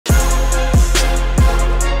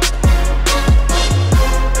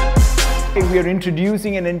we are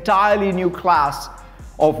introducing an entirely new class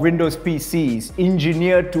of Windows PCs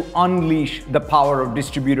engineered to unleash the power of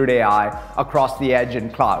distributed AI across the edge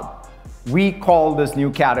and cloud. We call this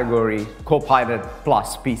new category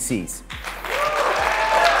Copilot+PCs.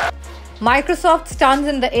 Microsoft stuns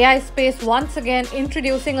in the AI space once again,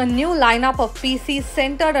 introducing a new lineup of PCs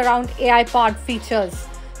centered around AI-powered features.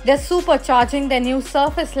 They're supercharging their new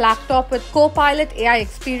Surface laptop with Copilot AI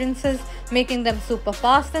experiences, making them super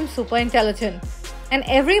fast and super intelligent. And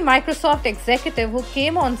every Microsoft executive who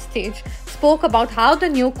came on stage spoke about how the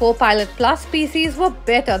new Copilot+ PCs were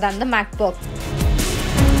better than the Macbook.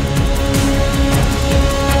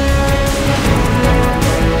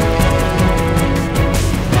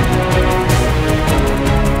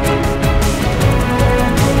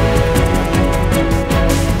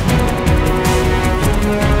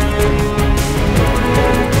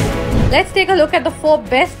 Let's take a look at the 4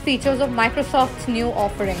 best features of Microsoft's new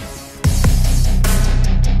offering.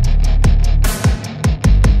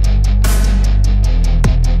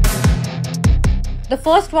 The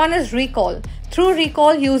first one is recall. Through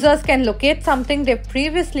recall, users can locate something they've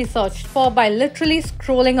previously searched for by literally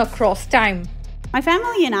scrolling across time. My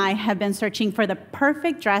family and I have been searching for the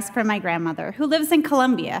perfect dress for my grandmother, who lives in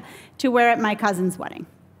Colombia, to wear at my cousin's wedding.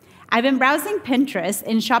 I've been browsing Pinterest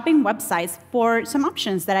and shopping websites for some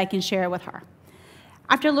options that I can share with her.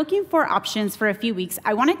 After looking for options for a few weeks,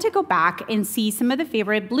 I wanted to go back and see some of the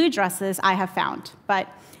favorite blue dresses I have found, but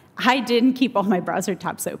I didn't keep all my browser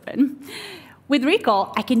tabs open. With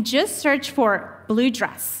Recall, I can just search for blue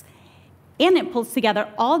dress, and it pulls together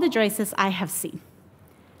all the dresses I have seen.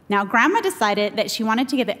 Now, Grandma decided that she wanted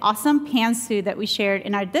to get the awesome pantsuit that we shared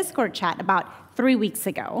in our Discord chat about 3 weeks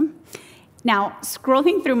ago. Now,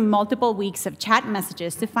 scrolling through multiple weeks of chat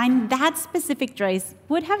messages to find that specific dress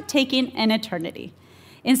would have taken an eternity.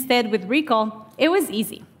 Instead, with Recall, it was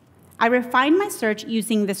easy. I refined my search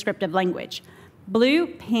using descriptive language. Blue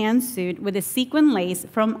pantsuit with a sequin lace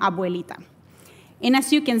from Abuelita. And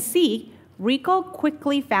as you can see, Recall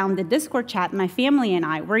quickly found the Discord chat my family and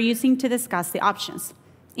I were using to discuss the options.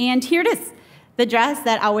 And here it is, the dress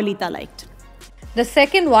that Abuelita liked. The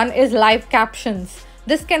second one is live captions.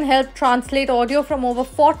 This can help translate audio from over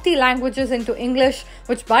 40 languages into English,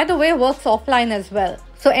 which by the way works offline as well.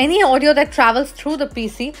 So any audio that travels through the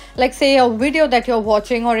PC, like say a video that you're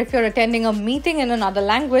watching or if you're attending a meeting in another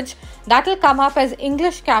language, that'll come up as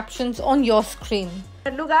English captions on your screen.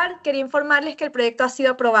 En primer lugar, quería informarles que el proyecto ha sido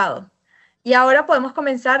aprobado. Y ahora podemos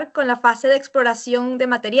comenzar con la fase de exploración de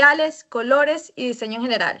materiales, colores y diseño en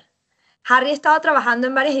general. Harry ha estado trabajando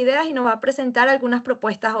en varias ideas y nos va a presentar algunas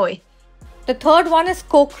propuestas hoy. The third one is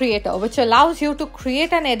Co-Creator, which allows you to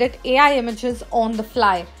create and edit AI images on the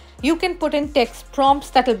fly. You can put in text prompts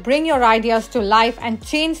that will bring your ideas to life and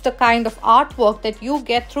change the kind of artwork that you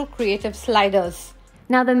get through creative sliders.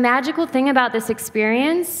 Now, the magical thing about this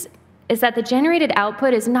experience is that the generated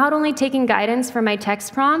output is not only taking guidance from my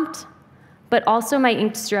text prompt, but also my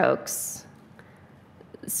ink strokes.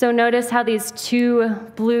 So notice how these 2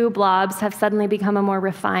 blue blobs have suddenly become a more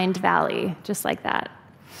refined valley, just like that.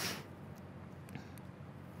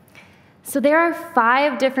 So there are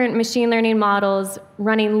 5 different machine learning models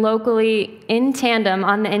running locally in tandem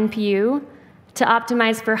on the NPU to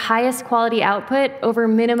optimize for highest quality output over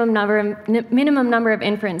minimum number of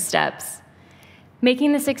inference steps,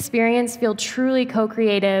 making this experience feel truly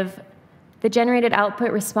co-creative, the generated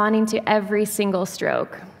output responding to every single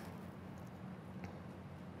stroke.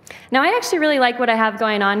 Now, I actually really like what I have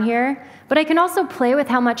going on here, but I can also play with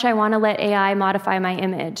how much I want to let AI modify my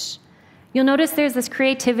image. You'll notice there's this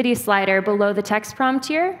creativity slider below the text prompt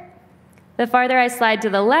here. The farther I slide to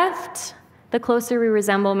the left, the closer we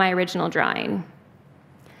resemble my original drawing.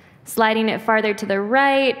 Sliding it farther to the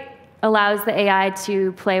right allows the AI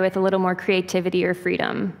to play with a little more creativity or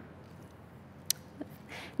freedom.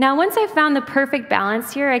 Now, once I've found the perfect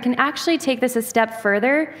balance here, I can actually take this a step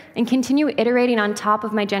further and continue iterating on top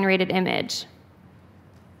of my generated image.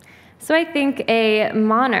 So I think a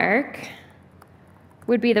monarch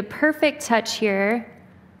would be the perfect touch here,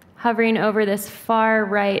 hovering over this far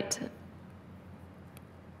right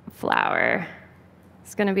flower.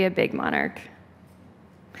 It's going to be a big monarch.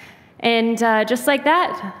 And just like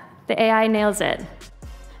that, the AI nails it.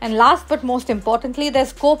 And last but most importantly,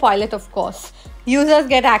 there's Copilot, of course. Users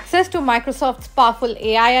get access to Microsoft's powerful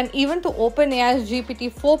AI and even to OpenAI's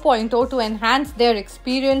GPT 4.0 to enhance their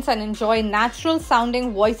experience and enjoy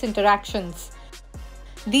natural-sounding voice interactions.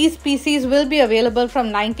 These PCs will be available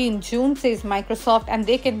from 19 June, says Microsoft, and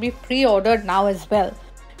they can be pre-ordered now as well.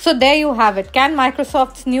 So there you have it. Can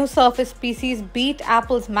Microsoft's new Surface PCs beat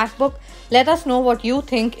Apple's MacBook? Let us know what you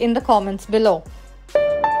think in the comments below.